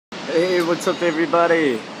Hey, what's up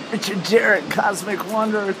everybody? Richard Jarrett, Cosmic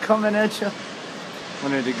Wanderer, coming at you.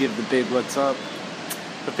 Wanted to give the big what's up.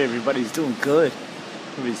 Hope everybody's doing good.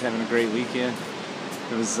 Everybody's having a great weekend.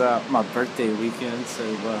 It was my birthday weekend, so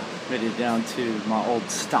made it down to my old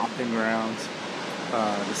stomping grounds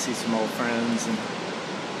to see some old friends and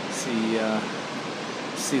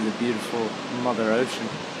see the beautiful Mother Ocean.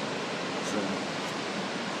 So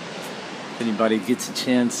if anybody gets a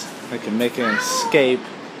chance, they can make an escape.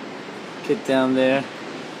 Get down there.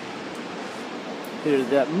 Here's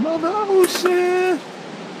that Mother Ocean.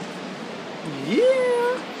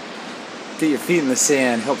 Yeah. Get your feet in the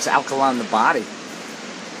sand. Helps alkaline the body.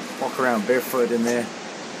 Walk around barefoot in there.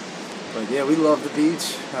 But yeah, we love the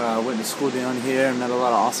beach. Went to school down here. Met a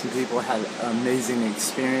lot of awesome people. Had amazing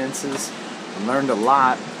experiences. Learned a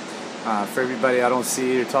lot. For everybody I don't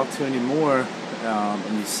see or talk to anymore,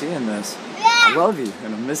 and you seeing this, I love you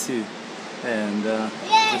and I miss you. And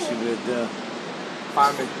wish you would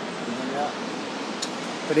find me.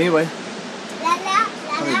 But anyway,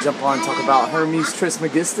 I'm going to jump on and talk about Hermes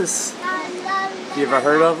Trismegistus. Have you ever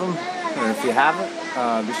heard of them? Or if you haven't,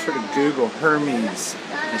 be sure to Google Hermes.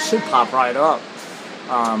 It should pop right up.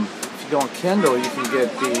 If you go on Kindle, you can get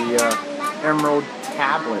the Emerald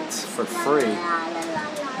tablets for free.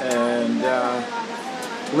 And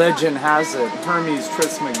legend has it, Hermes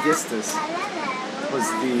Trismegistus was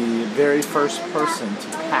the very first person to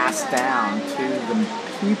pass down to the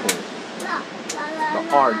people the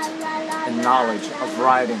art and knowledge of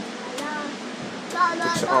writing,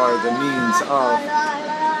 which are the means of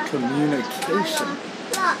communication.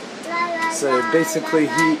 So basically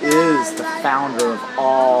he is the founder of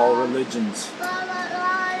all religions.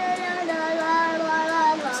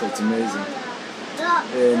 So it's amazing.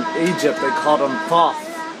 In Egypt they called him Thoth.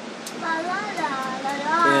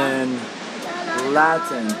 In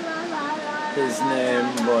Latin, his name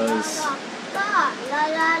was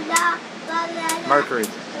Mercury,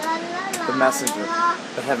 the messenger,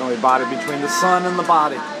 the heavenly body between the sun and the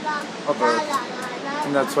body of Earth.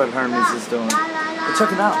 And that's what Hermes is doing. But check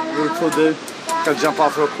him out, really cool dude. Gotta jump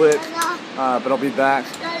off real quick, but I'll be back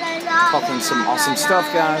talking some awesome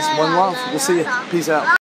stuff, guys. One love, we'll see you. Peace out.